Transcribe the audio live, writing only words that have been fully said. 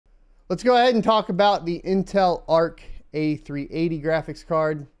Let's go ahead and talk about the Intel Arc A380 graphics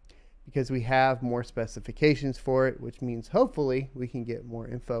card because we have more specifications for it, which means hopefully we can get more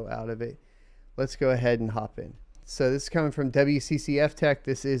info out of it. Let's go ahead and hop in. So this is coming from WCCF Tech.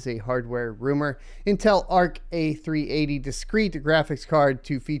 This is a hardware rumor. Intel Arc A380 discrete graphics card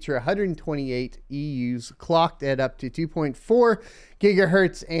to feature 128 EUs clocked at up to 2.4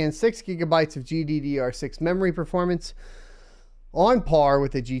 gigahertz and 6 gigabytes of GDDR6 memory performance, on par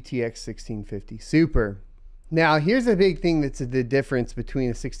with the GTX 1650 Super. Now, here's a big thing that's the difference between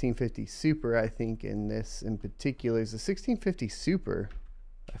a 1650 Super, I think, in this in particular, is the 1650 Super,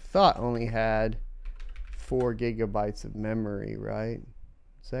 I thought, only had 4 gigabytes of memory, right?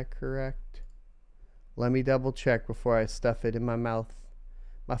 Is that correct? Let me double check before I stuff it in my mouth.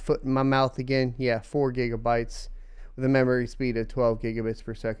 My foot in my mouth again. Yeah, 4 gigabytes with a memory speed of 12 gigabits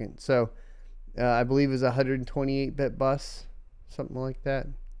per second. So, I believe it was a 128-bit bus. Something like that.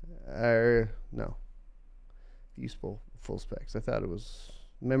 No. Useful full specs. I thought it was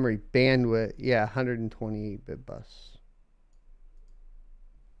memory bandwidth. Yeah, 128-bit bus.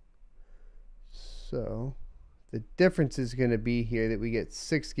 So the difference is going to be here that we get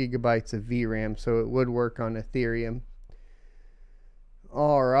 6 gigabytes of VRAM, so it would work on Ethereum.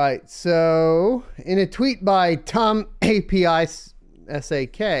 All right. So in a tweet by Tom API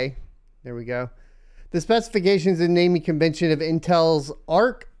SAK, there we go. The specifications and naming convention of Intel's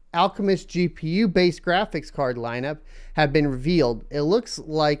Arc Alchemist GPU-based graphics card lineup have been revealed. It looks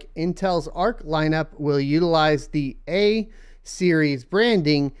like Intel's Arc lineup will utilize the A series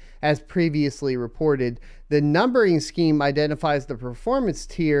branding as previously reported. The numbering scheme identifies the performance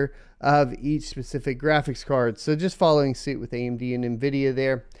tier of each specific graphics card. So just following suit with AMD and NVIDIA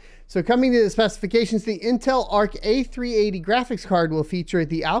there. So coming to the specifications, the Intel Arc A380 graphics card will feature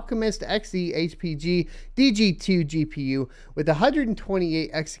the Alchemist Xe HPG DG2 GPU with 128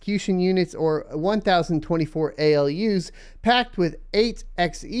 execution units or 1024 ALUs packed with 8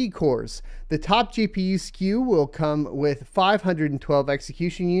 Xe cores. The top GPU SKU will come with 512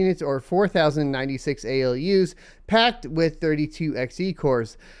 execution units or 4096 ALUs packed with 32 Xe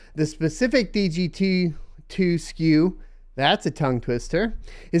cores. The specific DG2 SKU, that's a tongue twister,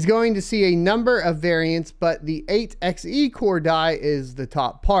 is going to see a number of variants, but the 8 Xe core die is the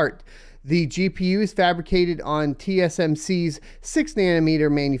top part. The GPU is fabricated on TSMC's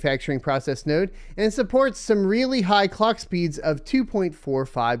 6nm manufacturing process node and supports some really high clock speeds of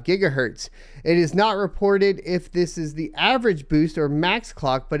 2.45 gigahertz. It is not reported if this is the average boost or max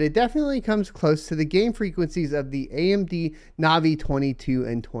clock, but it definitely comes close to the game frequencies of the AMD Navi 22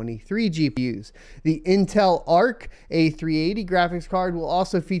 and 23 GPUs. The Intel Arc A380 graphics card will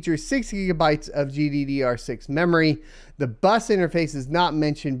also feature 6 gigabytes of GDDR6 memory. The bus interface is not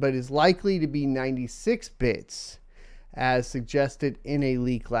mentioned, but is likely to be 96 bits, as suggested in a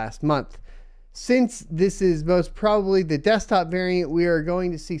leak last month. Since this is most probably the desktop variant, we are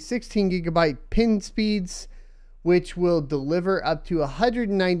going to see 16 gigabyte pin speeds, which will deliver up to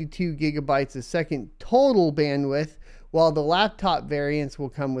 192 gigabytes a second total bandwidth, while the laptop variants will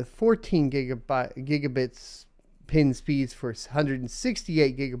come with 14 gigabits pin speeds for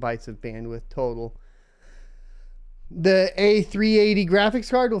 168 gigabytes of bandwidth total. The A380 graphics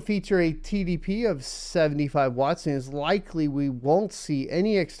card will feature a TDP of 75 watts and is likely we won't see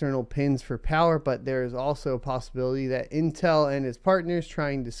any external pins for power, but there is also a possibility that Intel and its partners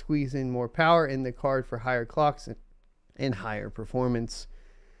trying to squeeze in more power in the card for higher clocks and higher performance.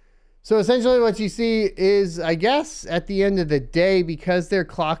 So essentially what you see is, I guess, at the end of the day, because they're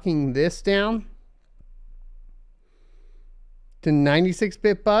clocking this down to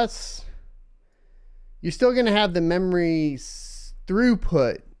 96-bit bus, you're still going to have the memory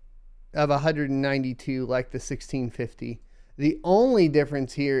throughput of 192 like the 1650. The only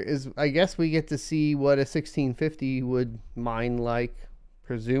difference here is, I guess, we get to see what a 1650 would mine like,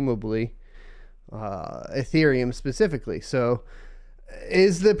 presumably, Ethereum specifically. So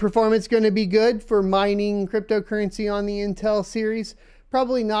is the performance going to be good for mining cryptocurrency on the Intel series?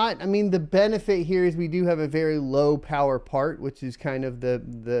 Probably not. I mean, the benefit here is we do have a very low power part, which is kind of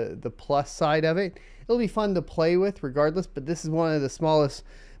the plus side of it. It'll be fun to play with regardless, but this is one of the smallest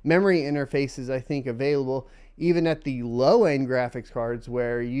memory interfaces I think available, even at the low end graphics cards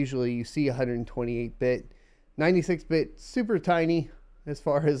where usually you see 128-bit, 96-bit, super tiny as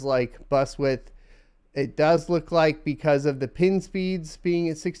far as like bus width. It does look like, because of the pin speeds being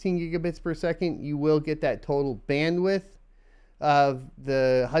at 16 gigabits per second, you will get that total bandwidth of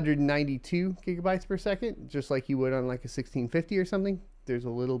the 192 gigabytes per second, just like you would on like a 1650 or something. There's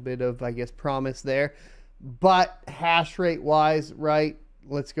a little bit of, I guess, promise there. But hash rate wise, right,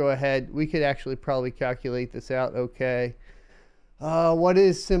 let's go ahead. We could actually probably calculate this out. Okay. What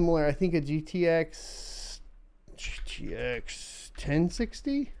is similar? I think a GTX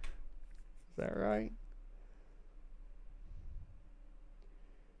 1060. Is that right?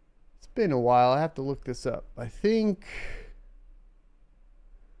 It's been a while. I have to look this up. I think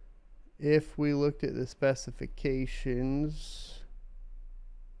if we looked at the specifications,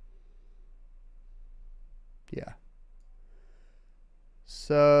 yeah.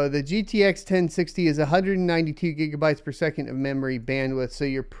 So the GTX 1060 is 192 gigabytes per second of memory bandwidth. So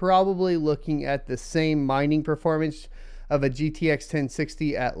you're probably looking at the same mining performance of a GTX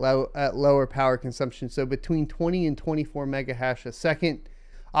 1060 at lower power consumption. So between 20 and 24 mega hash a second.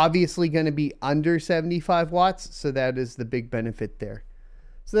 Obviously going to be under 75 watts. So that is the big benefit there.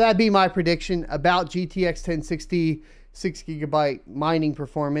 So that'd be my prediction about GTX 1060 6 gigabyte mining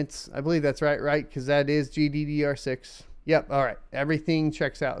performance. I believe that's right? Because that is GDDR6. Yep, all right. Everything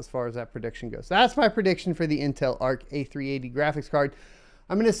checks out as far as that prediction goes. That's my prediction for the Intel Arc A380 graphics card.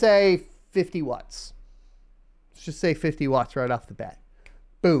 I'm going to say 50 watts. Let's just say 50 watts right off the bat.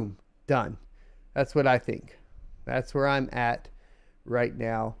 Boom, done. That's what I think. That's where I'm at right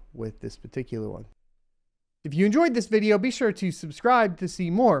now with this particular one. If you enjoyed this video, be sure to subscribe to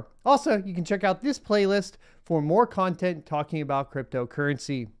see more. Also, you can check out this playlist for more content talking about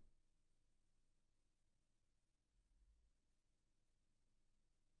cryptocurrency.